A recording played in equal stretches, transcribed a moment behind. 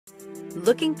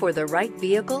Looking for the right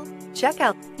vehicle? Check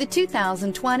out the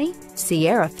 2020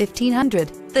 Sierra 1500.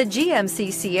 The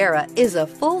GMC Sierra is a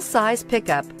full-size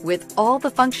pickup with all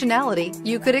the functionality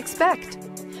you could expect.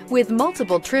 With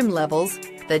multiple trim levels,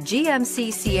 the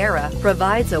GMC Sierra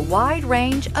provides a wide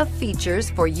range of features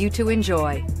for you to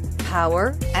enjoy.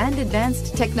 Power and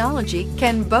advanced technology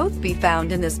can both be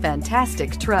found in this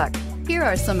fantastic truck. Here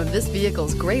are some of this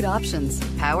vehicle's great options: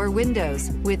 power windows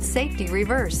with safety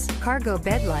reverse, cargo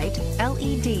bed light,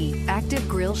 LED, active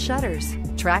grille shutters,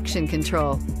 traction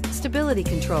control, stability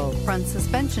control, front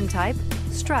suspension type,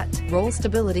 strut, roll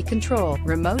stability control,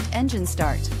 remote engine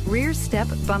start, rear step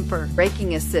bumper,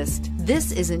 braking assist.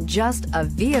 This isn't just a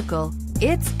vehicle,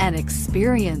 it's an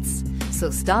experience.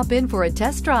 So stop in for a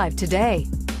test drive today.